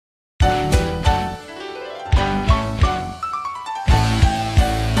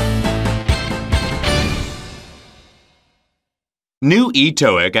New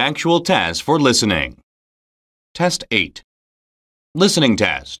Toeic actual test for listening. Test 8. Listening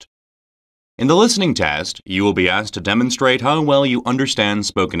test. In the listening test, you will be asked to demonstrate how well you understand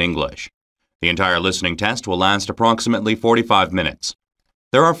spoken English. The entire listening test will last approximately 45 minutes.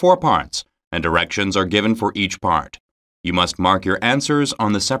 There are 4 parts, and directions are given for each part. You must mark your answers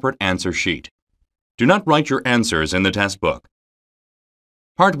on the separate answer sheet. Do not write your answers in the test book.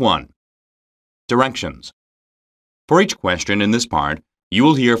 Part 1. Directions. For each question in this part, you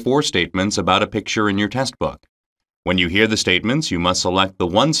will hear 4 statements about a picture in your test book. When you hear the statements, you must select the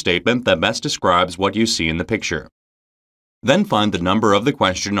one statement that best describes what you see in the picture. Then find the number of the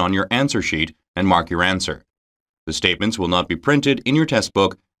question on your answer sheet and mark your answer. The statements will not be printed in your test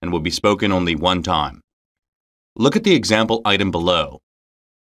book and will be spoken only one time. Look at the example item below.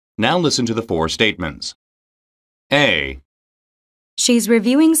 Now listen to the 4 statements. A. She's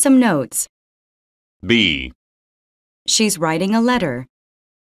reviewing some notes. B. She's writing a letter.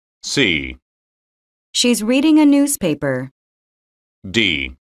 C. She's reading a newspaper.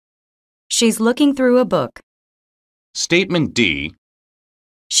 D. She's looking through a book. Statement D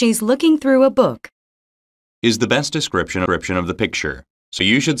She's looking through a book. is the best description of the picture, so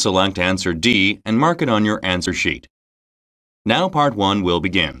you should select answer D and mark it on your answer sheet. Now part 1 will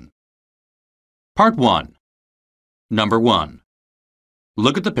begin. Part 1. Number 1.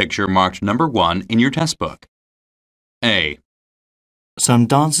 Look at the picture marked number 1 in your test book. A. Some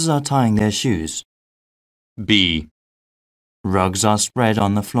dancers are tying their shoes. B. Rugs are spread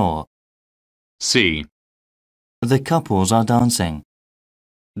on the floor. C. The couples are dancing.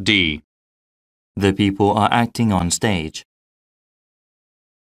 D. The people are acting on stage.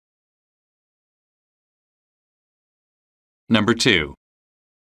 Number 2.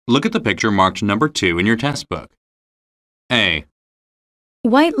 Look at the picture marked number 2 in your test book. A.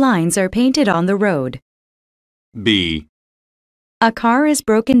 White lines are painted on the road. B. A car is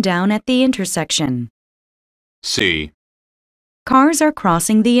broken down at the intersection. C. Cars are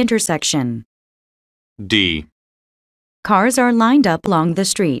crossing the intersection. D. Cars are lined up along the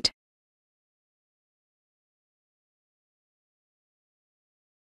street.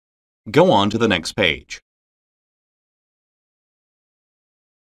 Go on to the next page.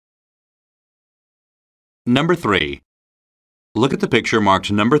 Number 3. Look at the picture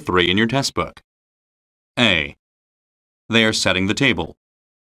marked number 3 in your test book. A. They are setting the table.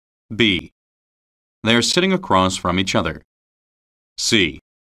 B. They are sitting across from each other. C.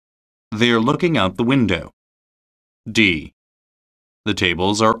 They are looking out the window. D. The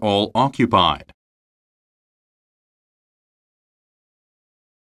tables are all occupied.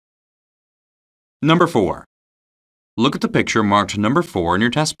 Number 4. Look at the picture marked number 4 in your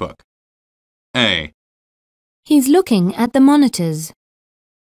test book. A. He's looking at the monitors.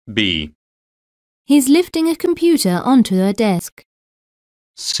 B. He's lifting a computer onto a desk.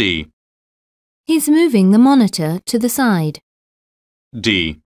 C. He's moving the monitor to the side.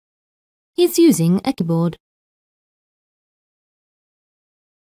 D. He's using a keyboard.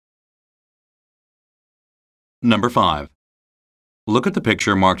 Number 5. Look at the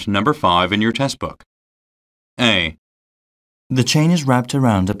picture marked number 5 in your test book. A. The chain is wrapped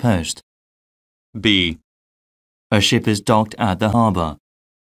around a post. B. A ship is docked at the harbour.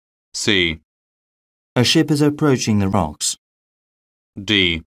 C. A ship is approaching the rocks.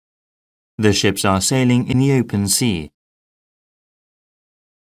 D. The ships are sailing in the open sea.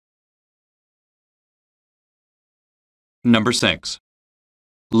 Number 6.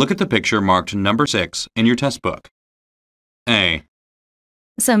 Look at the picture marked number 6 in your test book. A.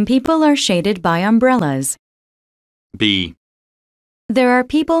 Some people are shaded by umbrellas. B. There are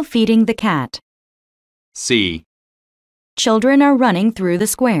people feeding the cat. C. Children are running through the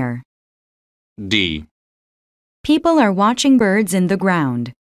square. D. People are watching birds in the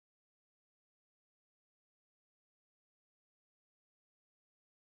ground.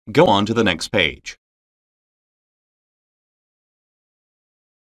 Go on to the next page.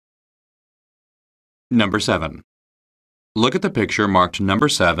 Number 7. Look at the picture marked number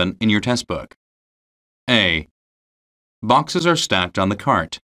 7 in your test book. A. Boxes are stacked on the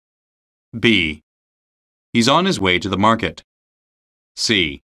cart. B. He's on his way to the market.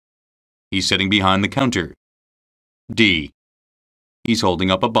 C. He's sitting behind the counter. D. He's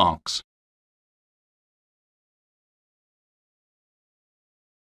holding up a box.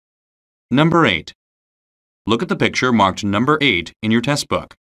 Number 8. Look at the picture marked number 8 in your test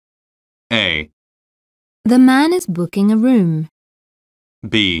book. A. The man is booking a room.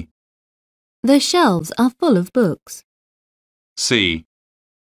 B. The shelves are full of books. C.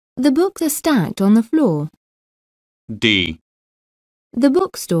 The books are stacked on the floor. D. The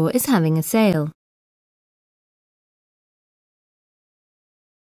bookstore is having a sale.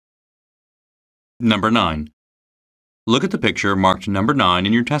 Number 9. Look at the picture marked number 9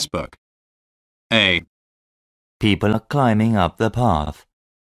 in your test book. A, People are climbing up the path.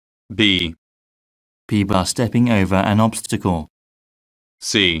 B, People are stepping over an obstacle.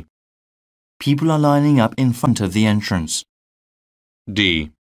 C, People are lining up in front of the entrance.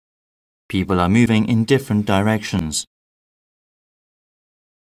 D. People are moving in different directions.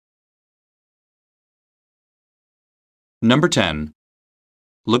 Number 10.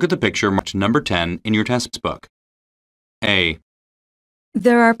 Look at the picture marked number 10 in your test book. A,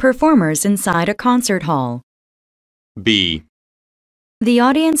 There are performers inside a concert hall. B, The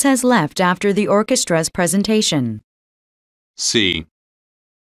audience has left after the orchestra's presentation. C,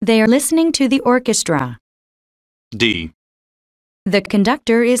 They are listening to the orchestra. D. The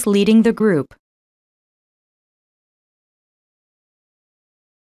conductor is leading the group.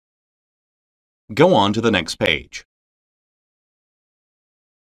 Go on to the next page.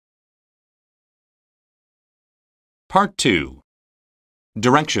 Part 2.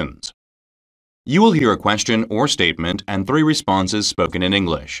 Directions. You will hear a question or statement and 3 responses spoken in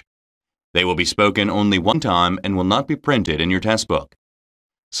English. They will be spoken only one time and will not be printed in your test book.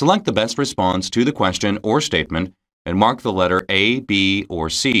 Select the best response to the question or statement and mark the letter A, B, or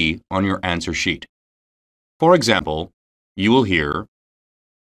C on your answer sheet. For example, you will hear,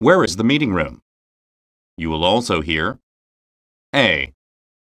 "Where is the meeting room?" You will also hear, A,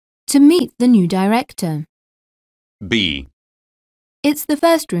 To meet the new director. B, It's the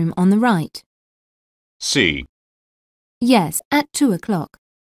first room on the right. C. Yes, at 2 o'clock.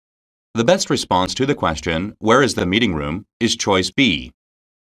 The best response to the question, "Where is the meeting room?" is choice B.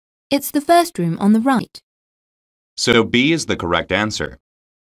 It's the first room on the right. So B is the correct answer.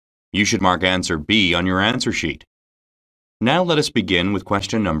 You should mark answer B on your answer sheet. Now let us begin with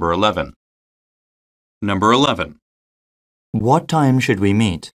question number 11. Number 11. What time should we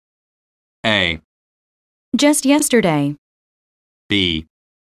meet? A, Just yesterday. B,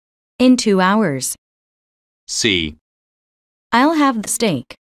 In 2 hours. C. I'll have the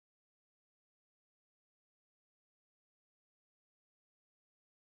steak.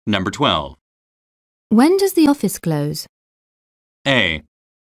 Number 12. When does the office close? A,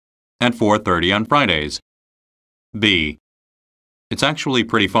 at 4:30 on Fridays. B, it's actually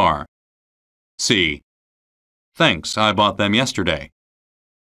pretty far. C, thanks, I bought them yesterday.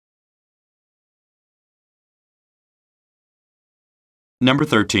 Number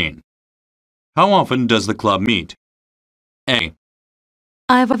 13. How often does the club meet? A,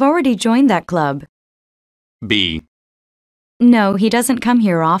 I've already joined that club. B, No, he doesn't come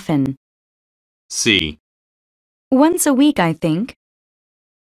here often. C. Once a week, I think.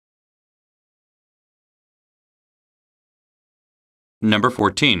 Number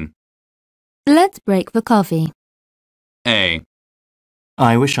 14. Let's break for coffee. A,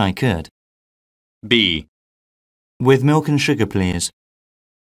 I wish I could. B, With milk and sugar, please.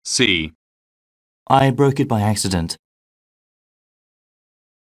 C. I broke it by accident.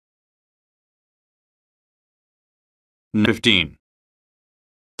 Number 15.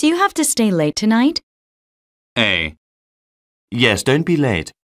 Do you have to stay late tonight? A, Yes, don't be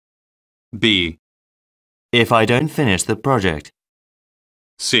late. B, If I don't finish the project,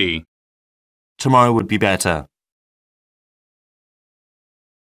 C. tomorrow would be better.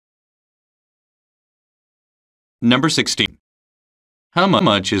 Number 16. How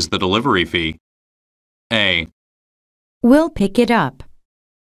much is the delivery fee? A, We'll pick it up.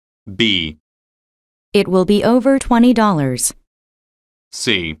 B, It will be over $20.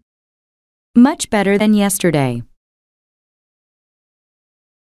 C. Much better than yesterday.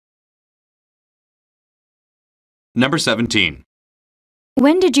 Number 17.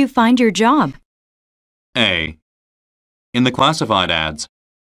 When did you find your job? A, in the classified ads.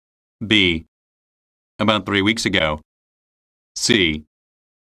 B, about 3 weeks ago. C,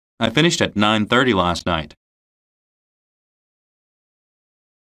 I finished at 9:30 last night.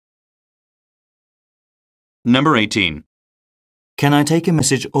 Number 18. Can I take a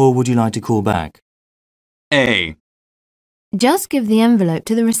message or would you like to call back? A, Just give the envelope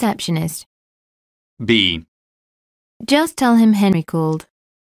to the receptionist. B, Just tell him Henry called.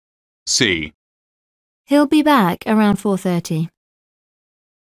 C. He'll be back around 4:30.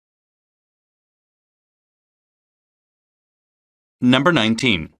 Number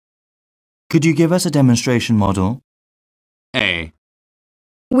 19. Could you give us a demonstration model? A,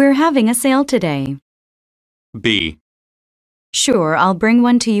 We're having a sale today. B, Sure, I'll bring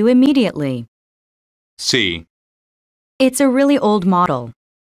one to you immediately. C. It's a really old model.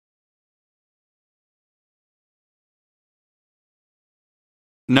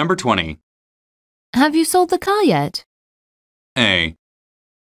 Number 20. Have you sold the car yet? A,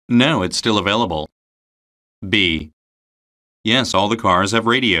 No, it's still available. B. Yes, all the cars have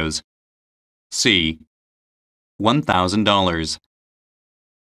radios. C. $1,000.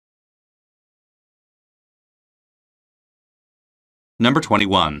 Number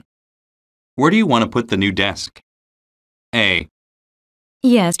 21. Where do you want to put the new desk? A.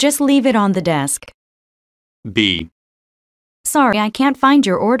 Yes, just leave it on the desk. B. Sorry, I can't find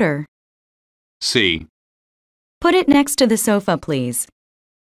your order. C. Put it next to the sofa, please.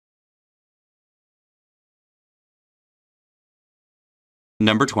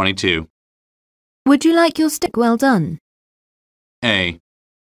 Number 22. Would you like your steak well done? A.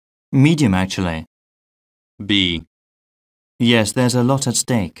 Medium, actually. B. Yes, there's a lot at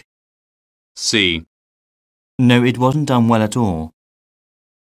stake. C. No, it wasn't done well at all.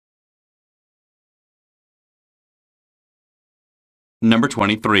 Number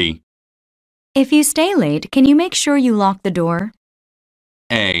 23. If you stay late, can you make sure you lock the door?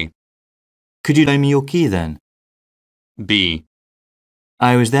 A. Could you loan me your key then? B.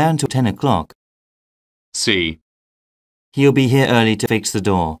 I was there until 10 o'clock. C. He'll be here early to fix the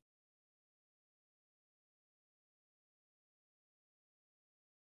door.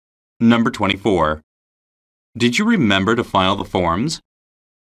 Number 24. Did you remember to file the forms?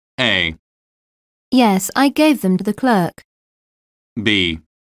 A. Yes, I gave them to the clerk. B.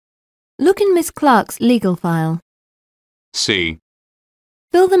 Look in Miss Clark's legal file. C.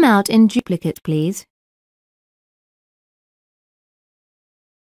 Fill them out in duplicate, please.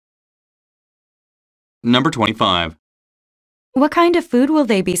 Number 25. What kind of food will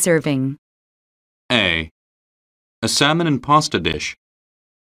they be serving? A. A salmon and pasta dish.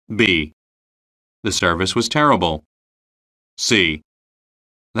 B. The service was terrible. C.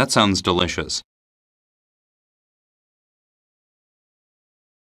 That sounds delicious.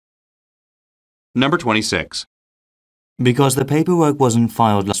 Number 26. Because the paperwork wasn't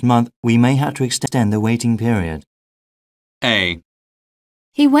filed last month, we may have to extend the waiting period. A.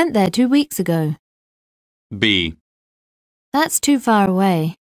 He went there 2 weeks ago. B. That's too far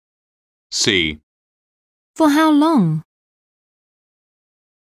away. C. For how long?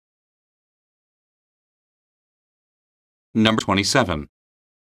 Number 27.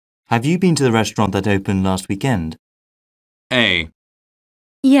 Have you been to the restaurant that opened last weekend? A.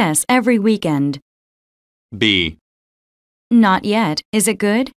 Yes, every weekend. B. Not yet. Is it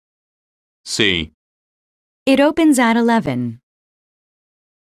good? C. It opens at 11.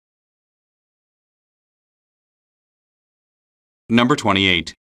 Number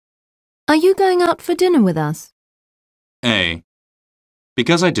 28. Are you going out for dinner with us? A.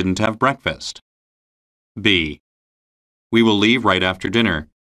 Because I didn't have breakfast. B. We will leave right after dinner.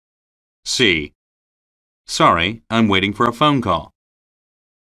 C. Sorry, I'm waiting for a phone call.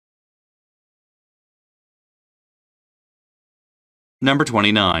 Number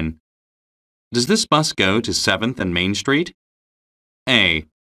 29. Does this bus go to 7th and Main Street? A.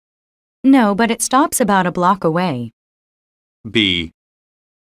 No, but it stops about a block away. B.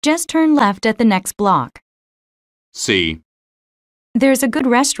 Just turn left at the next block. C. There's a good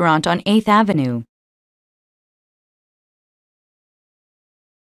restaurant on 8th Avenue.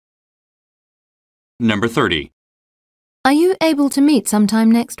 Number 30. Are you able to meet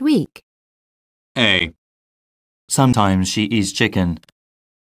sometime next week? A. Sometimes she eats chicken.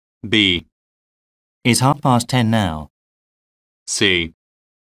 B. It's 10:30 now. C.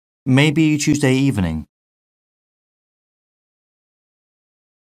 Maybe Tuesday evening.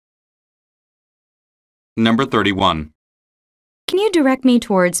 Number 31. Can you direct me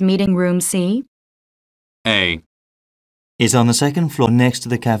towards meeting room C? A. It's on the second floor next to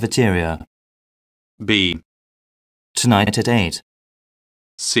the cafeteria. B. Tonight at 8.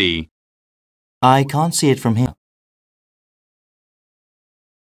 C. I can't see it from here.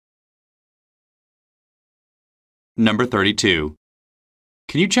 Number 32.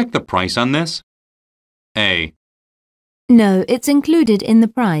 Can you check the price on this? A. No, it's included in the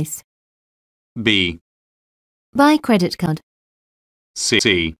price. B. By credit card.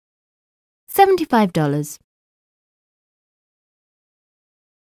 C. $75.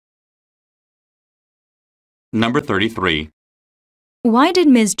 Number 33. Why did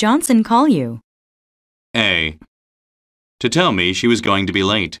Ms. Johnson call you? A. To tell me she was going to be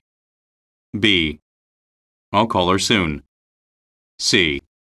late. B. I'll call her soon. C.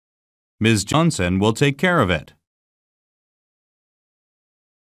 Ms. Johnson will take care of it.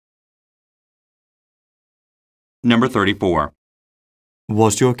 Number 34.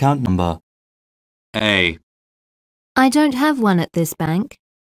 What's your account number? A. I don't have one at this bank.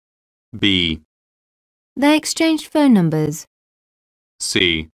 B. They exchanged phone numbers.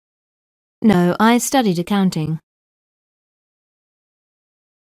 C. No, I studied accounting.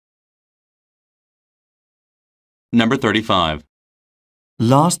 Number 35.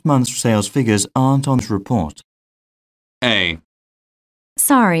 Last month's sales figures aren't on this report. A,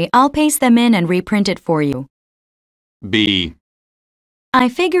 Sorry, I'll paste them in and reprint it for you. B, I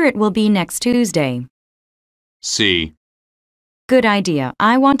figure it will be next Tuesday. C. Good idea.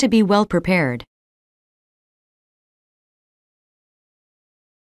 I want to be well prepared.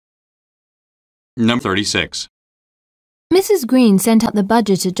 Number 36. Mrs. Green sent out the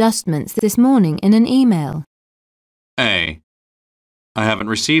budget adjustments this morning in an email. A, I haven't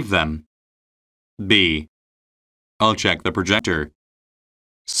received them. B, I'll check the projector.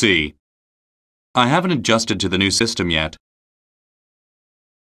 C, I haven't adjusted to the new system yet.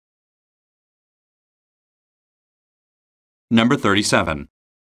 Number 37.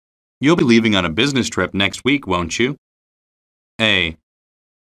 You'll be leaving on a business trip next week, won't you? A,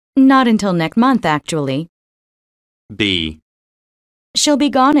 Not until next month, actually. B, She'll be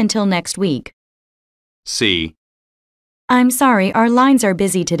gone until next week. C. I'm sorry, our lines are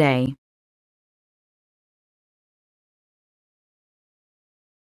busy today.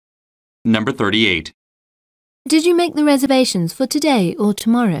 Number 38. Did you make the reservations for today or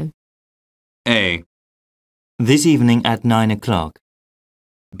tomorrow? A, This evening at 9 o'clock.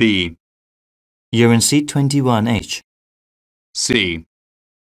 B, You're in seat 21H. C.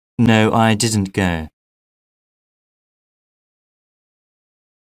 No, I didn't go.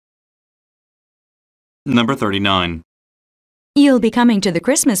 Number 39. You'll be coming to the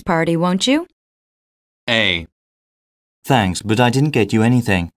Christmas party, won't you? A, Thanks, but I didn't get you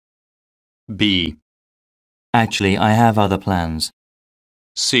anything. B, Actually, I have other plans.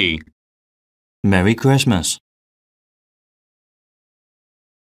 C. Merry Christmas.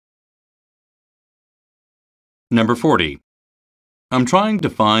 Number 40. I'm trying to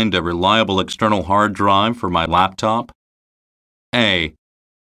find a reliable external hard drive for my laptop. A,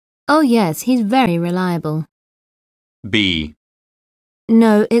 Oh yes, he's very reliable. B,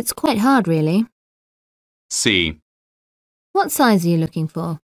 No, it's quite hard really. C. What size are you looking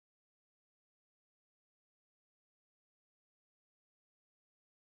for?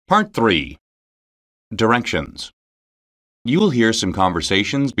 Part 3. Directions. You will hear some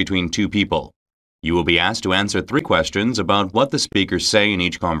conversations between two people. You will be asked to answer 3 questions about what the speakers say in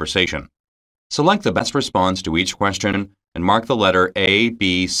each conversation. Select the best response to each question and mark the letter A,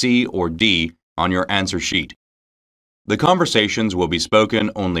 B, C, or D on your answer sheet. The conversations will be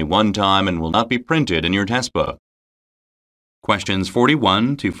spoken only one time and will not be printed in your test book. Questions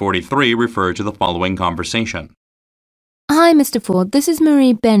 41 to 43 refer to the following conversation. Hi, Mr. Ford. This is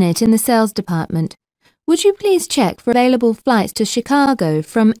Marie Bennett in the sales department. Would you please check for available flights to Chicago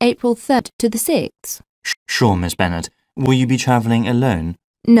from April 3rd to the 6th? Sure, Miss Bennett. Will you be travelling alone?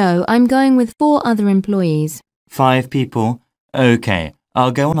 No, I'm going with 4 other employees. 5 people? OK,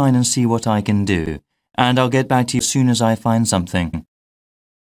 I'll go online and see what I can do. And I'll get back to you as soon as I find something.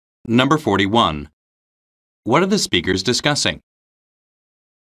 Number 41. What are the speakers discussing?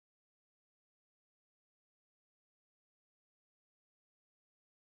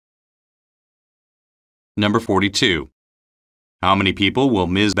 Number 42. How many people will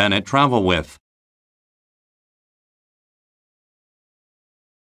Ms. Bennett travel with?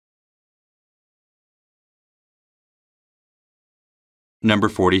 Number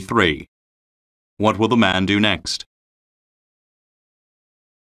 43. What will the man do next?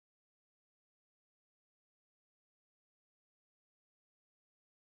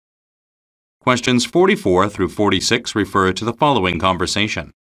 Questions 44 through 46 refer to the following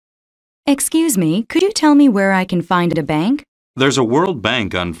conversation. Excuse me, could you tell me where I can find a bank? There's a World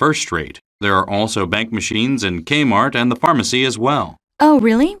Bank on First Street. There are also bank machines in Kmart and the pharmacy as well. Oh,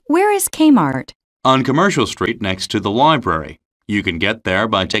 really? Where is Kmart? On Commercial Street next to the library. You can get there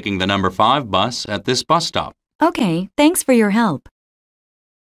by taking the number 5 bus at this bus stop. Okay, thanks for your help.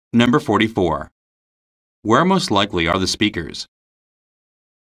 Number 44. Where most likely are the speakers?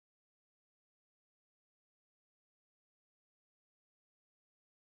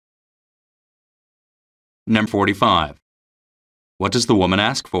 Number 45. What does the woman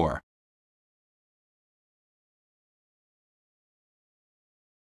ask for?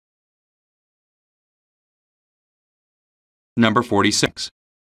 Number 46.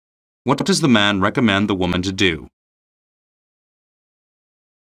 What does the man recommend the woman to do?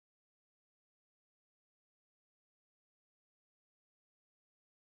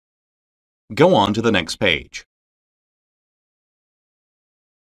 Go on to the next page.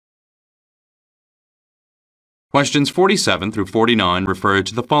 Questions 47 through 49 refer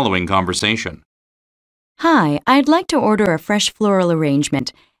to the following conversation. Hi, I'd like to order a fresh floral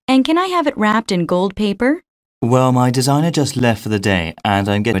arrangement. And can I have it wrapped in gold paper? Well, my designer just left for the day and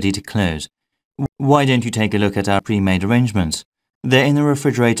I'm getting ready to close. Why don't you take a look at our pre-made arrangements? They're in the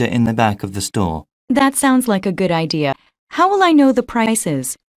refrigerator in the back of the store. That sounds like a good idea. How will I know the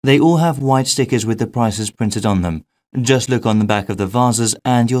prices? They all have white stickers with the prices printed on them. Just look on the back of the vases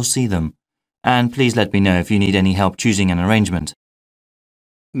and you'll see them. And please let me know if you need any help choosing an arrangement.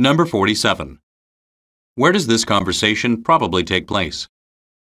 Number 47. Where does this conversation probably take place?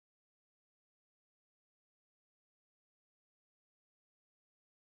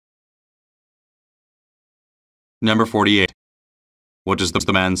 Number 48. What does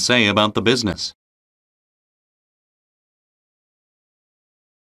the man say about the business?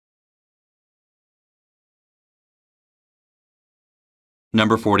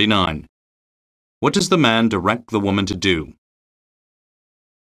 Number 49. What does the man direct the woman to do?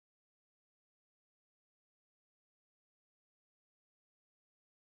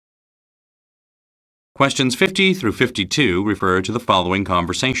 Questions 50 through 52 refer to the following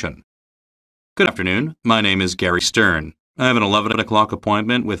conversation. Good afternoon. My name is Gary Stern. I have an 11 o'clock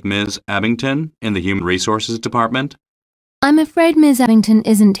appointment with Ms. Abington in the Human Resources Department. I'm afraid Ms. Abington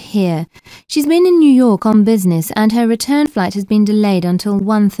isn't here. She's been in New York on business and her return flight has been delayed until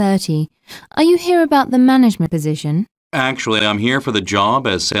 1:30. Are you here about the management position? Actually, I'm here for the job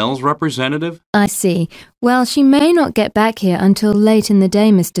as sales representative. I see. Well, she may not get back here until late in the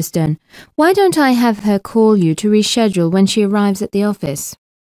day, Mr. Stern. Why don't I have her call you to reschedule when she arrives at the office?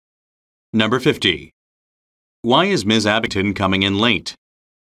 Number 50. Why is Ms. Abington coming in late?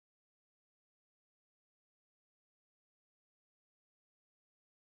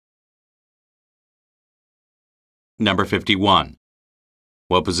 Number 51.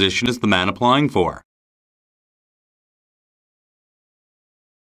 What position is the man applying for?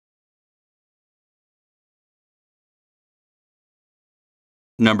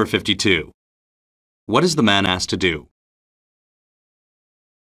 Number 52. What is the man asked to do?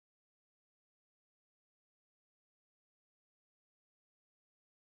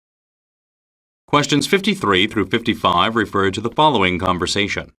 Questions 53 through 55 refer to the following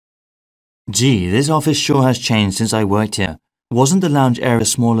conversation. Gee, this office sure has changed since I worked here. Wasn't the lounge area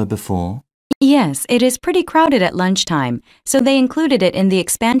smaller before? Yes, it is pretty crowded at lunchtime, so they included it in the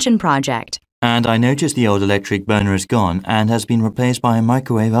expansion project. And I noticed the old electric burner is gone and has been replaced by a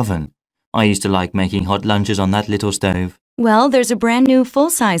microwave oven. I used to like making hot lunches on that little stove. Well, there's a brand new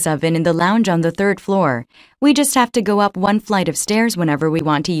full-size oven in the lounge on the 3rd floor. We just have to go up one flight of stairs whenever we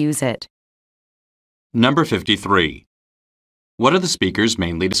want to use it. Number 53. What are the speakers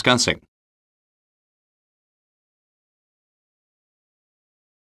mainly discussing?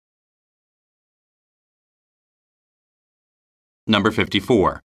 Number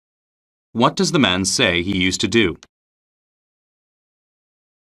 54. What does the man say he used to do?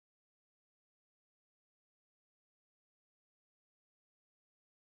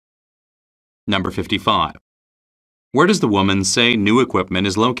 Number 55. Where does the woman say new equipment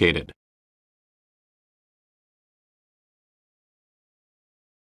is located?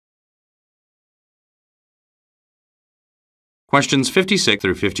 Questions 56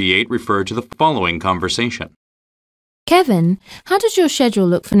 through 58 refer to the following conversation. Kevin, how does your schedule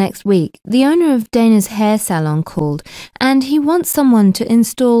look for next week? The owner of Dana's hair salon called, and he wants someone to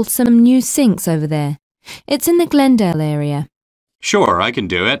install some new sinks over there. It's in the Glendale area. Sure, I can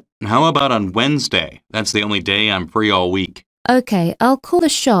do it. How about on Wednesday? That's the only day I'm free all week. Okay, I'll call the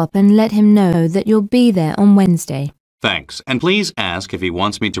shop and let him know that you'll be there on Wednesday. Thanks. And please ask if he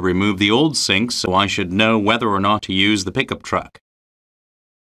wants me to remove the old sinks so I should know whether or not to use the pickup truck.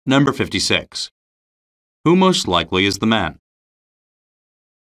 Number 56. Who most likely is the man?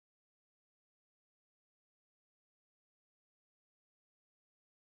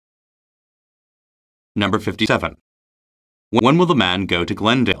 Number 57. When will the man go to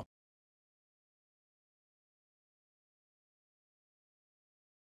Glendale?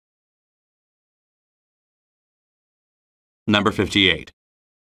 Number 58.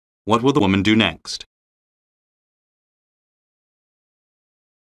 What will the woman do next?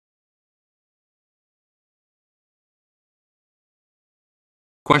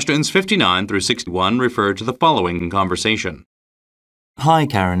 Questions 59 through 61 refer to the following conversation. Hi,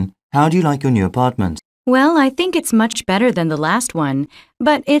 Karen. How do you like your new apartment? Well, I think it's much better than the last one,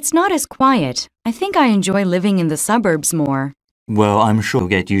 but it's not as quiet. I think I enjoy living in the suburbs more. Well, I'm sure you'll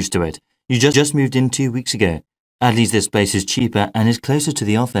get used to it. You just moved in 2 weeks ago. At least this place is cheaper and is closer to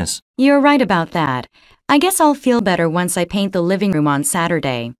the office. You're right about that. I guess I'll feel better once I paint the living room on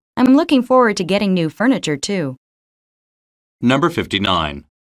Saturday. I'm looking forward to getting new furniture, too. Number 59.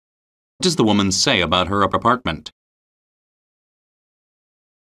 What does the woman say about her apartment?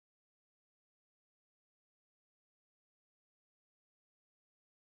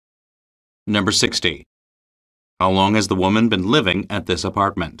 Number 60. How long has the woman been living at this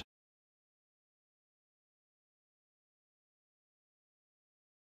apartment?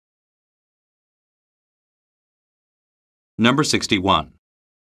 Number 61.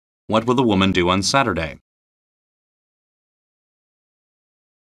 What will the woman do on Saturday?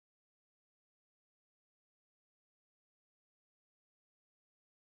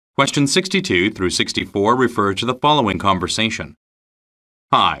 Questions 62 through 64 refer to the following conversation.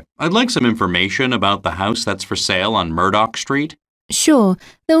 Hi, I'd like some information about the house that's for sale on Murdoch Street. Sure,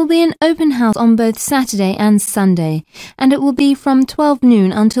 there will be an open house on both Saturday and Sunday, and it will be from 12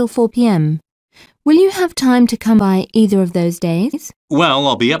 noon until 4 p.m. Will you have time to come by either of those days? Well,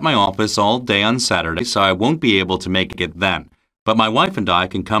 I'll be at my office all day on Saturday, so I won't be able to make it then. But my wife and I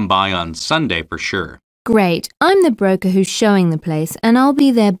can come by on Sunday for sure. Great. I'm the broker who's showing the place, and I'll be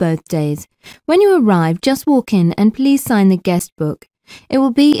there both days. When you arrive, just walk in and please sign the guest book. It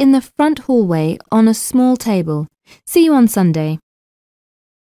will be in the front hallway on a small table. See you on Sunday.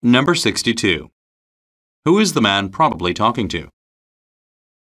 Number 62. Who is the man probably talking to?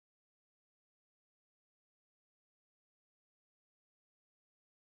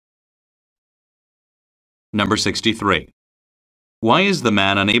 Number 63. Why is the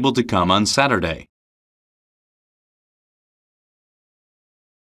man unable to come on Saturday?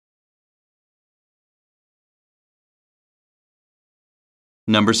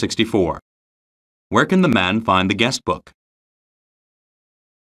 Number 64. Where can the man find the guest book?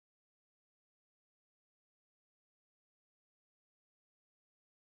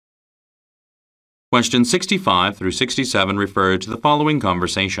 Questions 65 through 67 refer to the following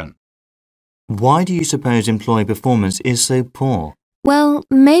conversation. Why do you suppose employee performance is so poor? Well,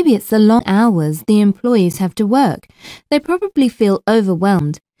 maybe it's the long hours the employees have to work. They probably feel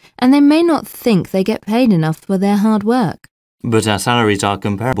overwhelmed, and they may not think they get paid enough for their hard work. But our salaries are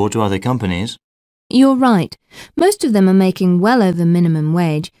comparable to other companies. You're right. Most of them are making well over minimum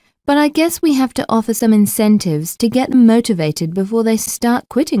wage, but I guess we have to offer some incentives to get them motivated before they start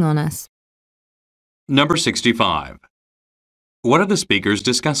quitting on us. Number 65. What are the speakers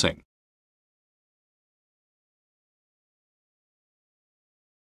discussing?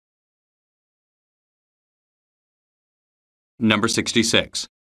 Number 66.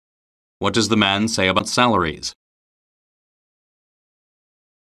 What does the man say about salaries?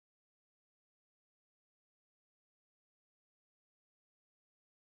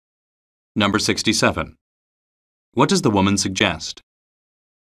 Number 67. What does the woman suggest?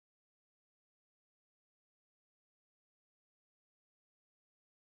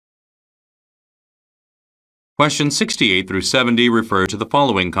 Questions 68 through 70 refer to the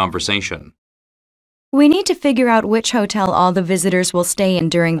following conversation. We need to figure out which hotel all the visitors will stay in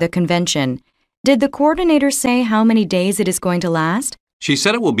during the convention. Did the coordinator say how many days it is going to last? She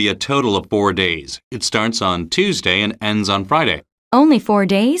said it will be a total of 4 days. It starts on Tuesday and ends on Friday. Only 4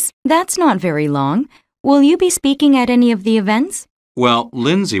 days? That's not very long. Will you be speaking at any of the events? Well,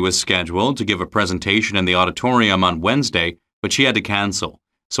 Lindsay was scheduled to give a presentation in the auditorium on Wednesday, but she had to cancel,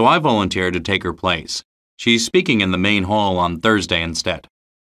 so I volunteered to take her place. She's speaking in the main hall on Thursday instead.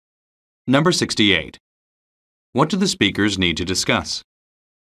 Number 68. What do the speakers need to discuss?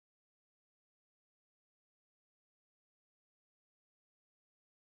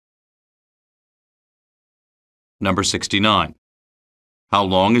 Number 69. How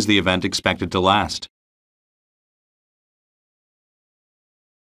long is the event expected to last?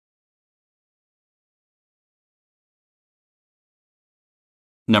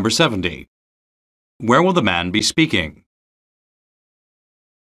 Number 70. Where will the man be speaking?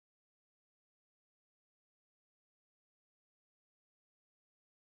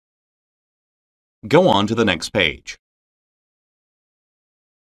 Go on to the next page.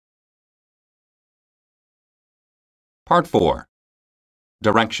 Part 4.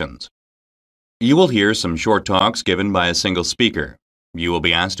 Directions. You will hear some short talks given by a single speaker. You will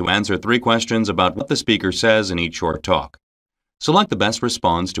be asked to answer 3 questions about what the speaker says in each short talk. Select the best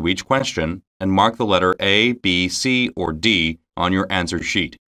response to each question and mark the letter A, B, C, or D on your answer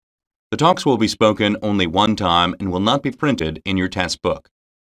sheet. The talks will be spoken only one time and will not be printed in your test book.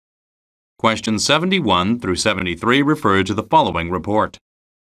 Questions 71 through 73 refer to the following report.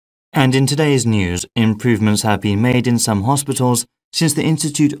 And in today's news, improvements have been made in some hospitals since the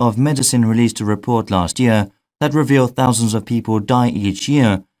Institute of Medicine released a report last year that revealed thousands of people die each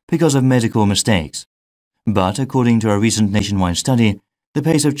year because of medical mistakes. But according to a recent nationwide study, the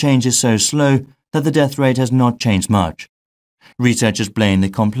pace of change is so slow that the death rate has not changed much. Researchers blame the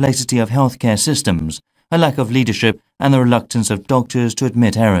complexity of healthcare systems, a lack of leadership, and the reluctance of doctors to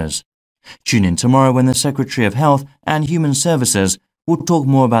admit errors. Tune in tomorrow when the Secretary of Health and Human Services will talk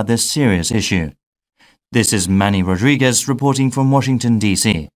more about this serious issue. This is Manny Rodriguez reporting from Washington,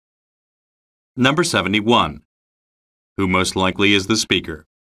 D.C. Number 71. Who most likely is the speaker?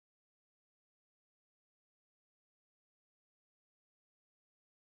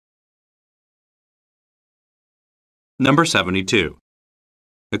 Number 72.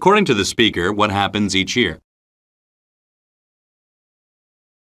 According to the speaker, what happens each year?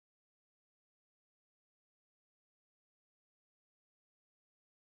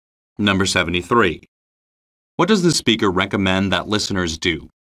 Number 73. What does the speaker recommend that listeners do?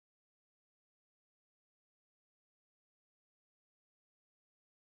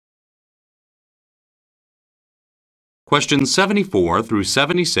 Questions 74 through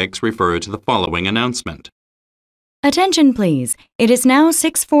 76 refer to the following announcement. Attention please. It is now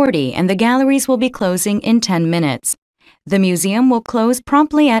 6:40 and the galleries will be closing in 10 minutes. The museum will close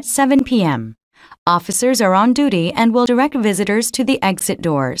promptly at 7 p.m. Officers are on duty and will direct visitors to the exit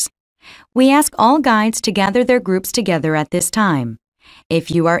doors. We ask all guides to gather their groups together at this time.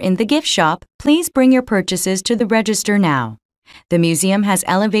 If you are in the gift shop, please bring your purchases to the register now. The museum has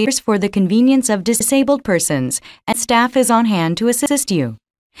elevators for the convenience of disabled persons, and staff is on hand to assist you.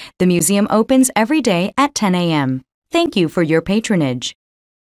 The museum opens every day at 10 a.m. Thank you for your patronage.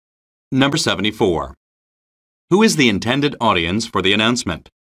 Number 74. Who is the intended audience for the announcement?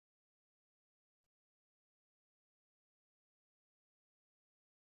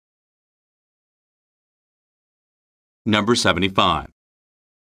 Number 75.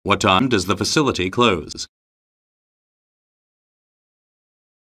 What time does the facility close?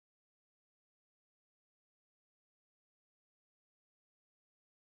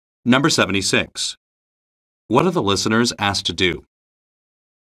 Number 76. What are the listeners asked to do?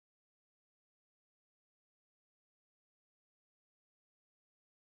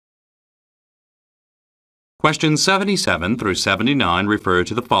 Questions 77 through 79 refer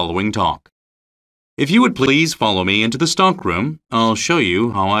to the following talk. If you would please follow me into the stockroom, I'll show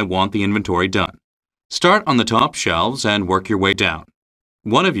you how I want the inventory done. Start on the top shelves and work your way down.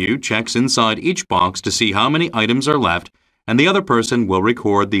 One of you checks inside each box to see how many items are left, and the other person will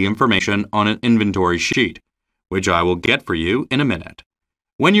record the information on an inventory sheet, which I will get for you in a minute.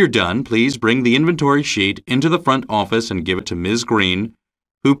 When you're done, please bring the inventory sheet into the front office and give it to Ms. Green,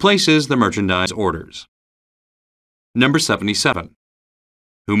 who places the merchandise orders. Number 77.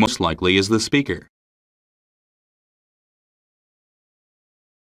 Who most likely is the speaker?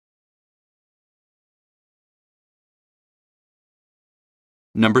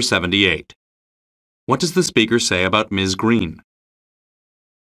 Number 78. What does the speaker say about Ms. Green?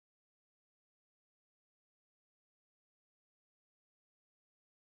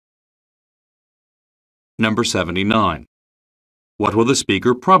 Number 79. What will the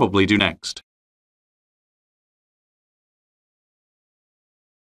speaker probably do next?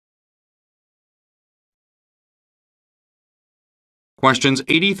 Questions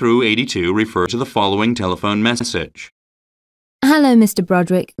 80 through 82 refer to the following telephone message. Hello, Mr.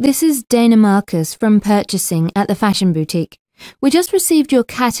 Broderick. This is Dana Marcus from purchasing at the Fashion Boutique. We just received your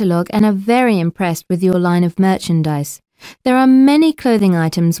catalogue and are very impressed with your line of merchandise. There are many clothing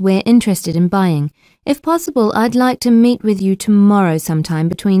items we're interested in buying. If possible, I'd like to meet with you tomorrow sometime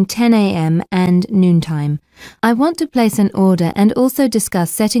between 10 a.m. and noontime. I want to place an order and also discuss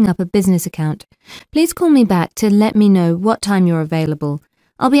setting up a business account. Please call me back to let me know what time you're available.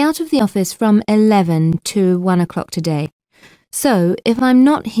 I'll be out of the office from 11 to 1 o'clock today. So, if I'm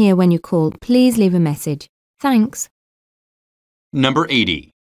not here when you call, please leave a message. Thanks. Number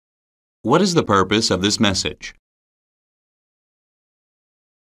 80. What is the purpose of this message?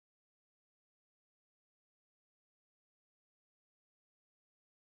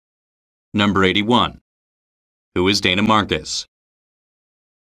 Number 81. Who is Dana Marcus?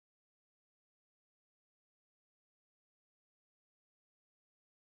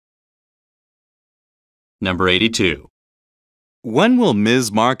 Number 82. When will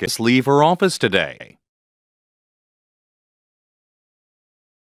Ms. Marcus leave her office today?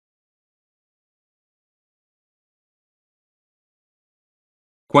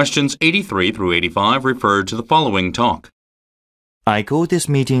 Questions 83 through 85 refer to the following talk. I called this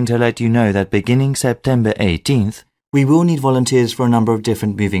meeting to let you know that beginning September 18th, we will need volunteers for a number of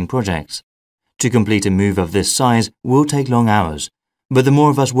different moving projects. To complete a move of this size will take long hours, but the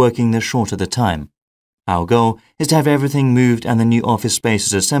more of us working, the shorter the time. Our goal is to have everything moved and the new office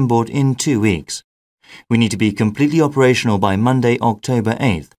spaces assembled in 2 weeks. We need to be completely operational by Monday, October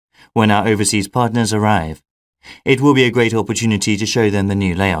 8th, when our overseas partners arrive. It will be a great opportunity to show them the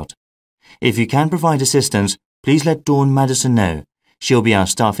new layout. If you can provide assistance, please let Dawn Madison know. She'll be our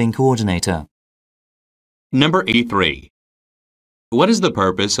staffing coordinator. Number 83. What is the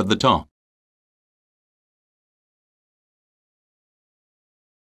purpose of the talk?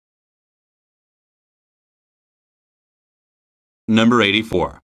 Number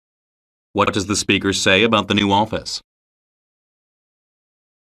 84. What does the speaker say about the new office?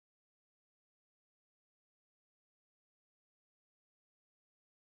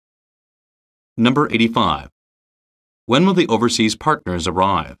 Number 85. When will the overseas partners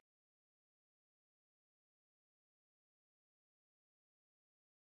arrive?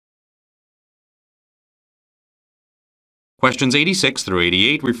 Questions 86 through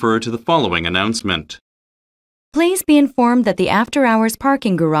 88 refer to the following announcement. Please be informed that the after-hours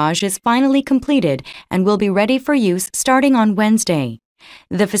parking garage is finally completed and will be ready for use starting on Wednesday.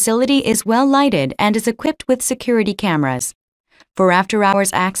 The facility is well lighted and is equipped with security cameras. For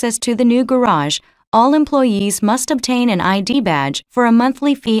after-hours access to the new garage, all employees must obtain an ID badge for a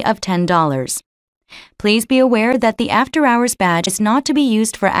monthly fee of $10. Please be aware that the after-hours badge is not to be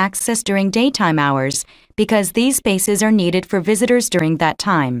used for access during daytime hours because these spaces are needed for visitors during that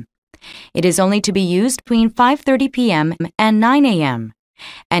time. It is only to be used between 5:30 p.m. and 9 a.m.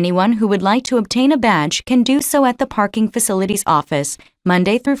 Anyone who would like to obtain a badge can do so at the parking facilities office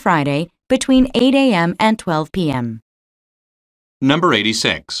Monday through Friday between 8 a.m. and 12 p.m. Number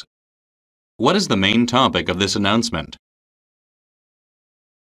 86. What is the main topic of this announcement?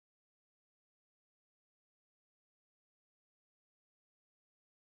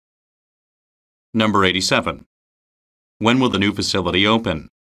 Number 87. When will the new facility open?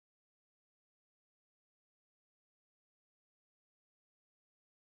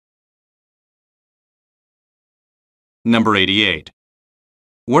 Number 88.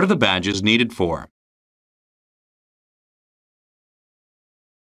 What are the badges needed for?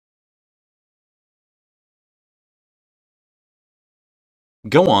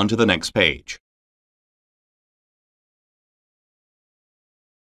 Go on to the next page.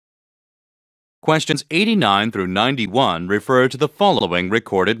 Questions 89 through 91 refer to the following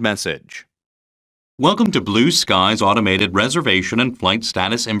recorded message. Welcome to Blue Sky's automated reservation and flight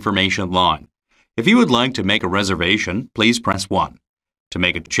status information line. If you would like to make a reservation, please press 1. To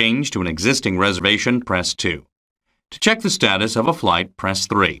make a change to an existing reservation, press 2. To check the status of a flight, press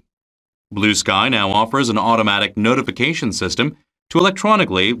 3. Blue Sky now offers an automatic notification system to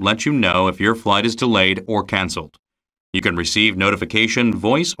electronically let you know if your flight is delayed or canceled. You can receive notification,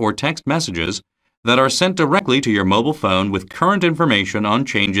 voice, or text messages that are sent directly to your mobile phone with current information on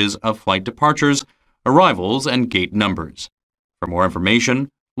changes of flight departures, arrivals, and gate numbers. For more information,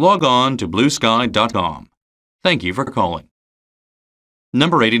 log on to bluesky.com. Thank you for calling.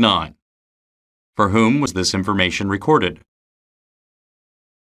 Number 89. For whom was this information recorded?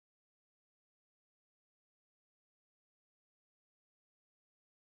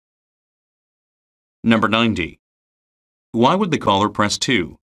 Number 90. Why would the caller press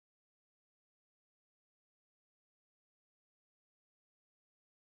 2?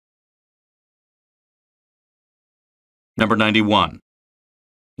 Number 91.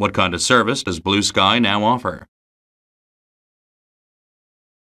 What kind of service does Blue Sky now offer?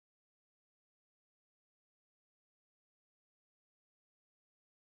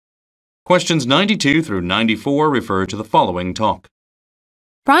 Questions 92 through 94 refer to the following talk.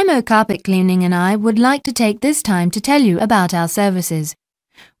 Primo Carpet Cleaning and I would like to take this time to tell you about our services.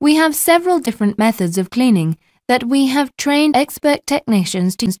 We have several different methods of cleaning that we have trained expert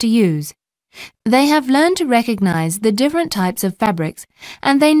technicians to use. They have learned to recognize the different types of fabrics,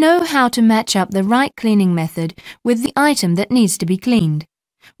 and they know how to match up the right cleaning method with the item that needs to be cleaned.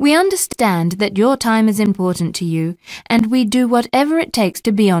 We understand that your time is important to you, and we do whatever it takes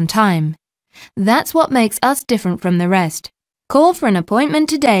to be on time. That's what makes us different from the rest. Call for an appointment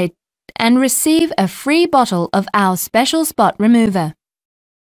today and receive a free bottle of our special spot remover.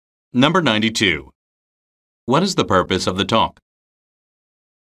 Number 92. What is the purpose of the talk?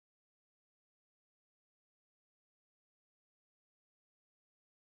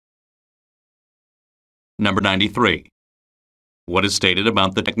 Number 93. What is stated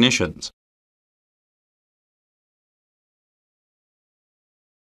about the technicians?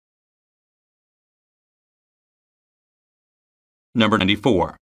 Number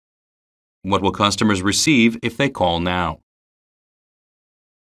 94. What will customers receive if they call now?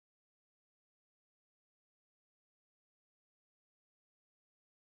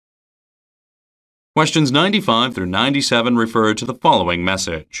 Questions 95 through 97 refer to the following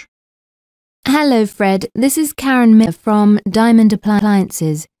message. Hello, Fred. This is Karen Miller from Diamond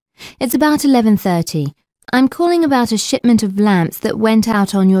Appliances. It's about 11:30. I'm calling about a shipment of lamps that went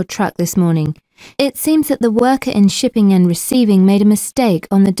out on your truck this morning. It seems that the worker in shipping and receiving made a mistake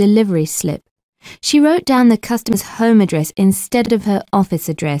on the delivery slip. She wrote down the customer's home address instead of her office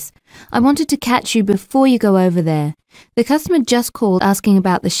address. I wanted to catch you before you go over there. The customer just called asking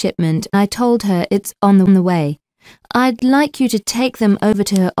about the shipment, and I told her it's on the way. I'd like you to take them over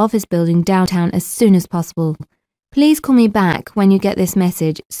to her office building downtown as soon as possible. Please call me back when you get this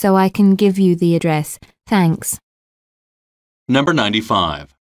message so I can give you the address. Thanks. Number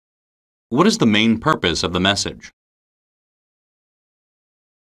 95. What is the main purpose of the message?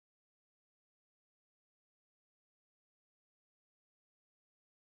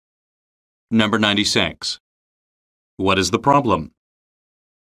 Number 96. What is the problem?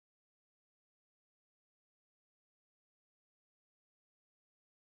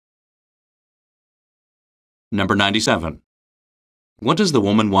 Number 97. What does the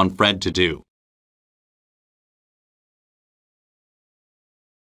woman want Fred to do?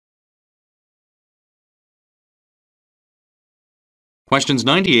 Questions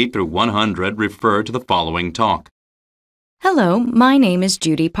 98 through 100 refer to the following talk. Hello, my name is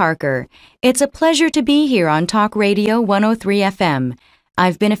Judy Parker. It's a pleasure to be here on Talk Radio 103 FM.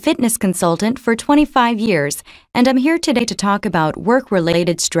 I've been a fitness consultant for 25 years, and I'm here today to talk about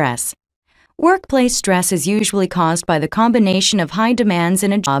work-related stress. Workplace stress is usually caused by the combination of high demands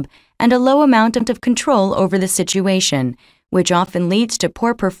in a job and a low amount of control over the situation, which often leads to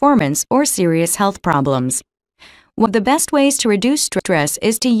poor performance or serious health problems. One of the best ways to reduce stress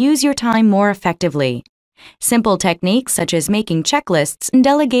is to use your time more effectively. Simple techniques such as making checklists and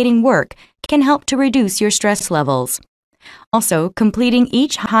delegating work can help to reduce your stress levels. Also, completing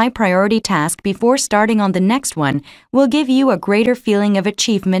each high-priority task before starting on the next one will give you a greater feeling of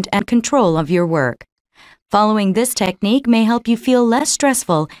achievement and control of your work. Following this technique may help you feel less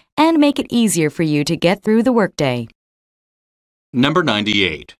stressful and make it easier for you to get through the workday. Number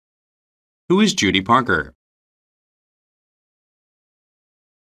 98. Who is Judy Parker?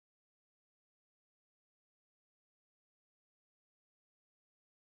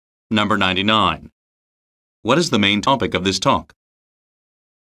 Number 99. What is the main topic of this talk?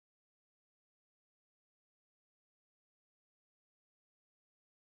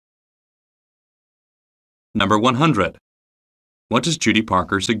 Number 100. What does Judy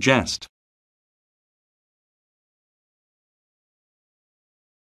Parker suggest?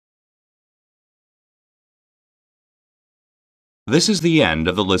 This is the end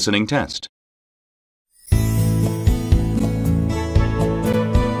of the listening test.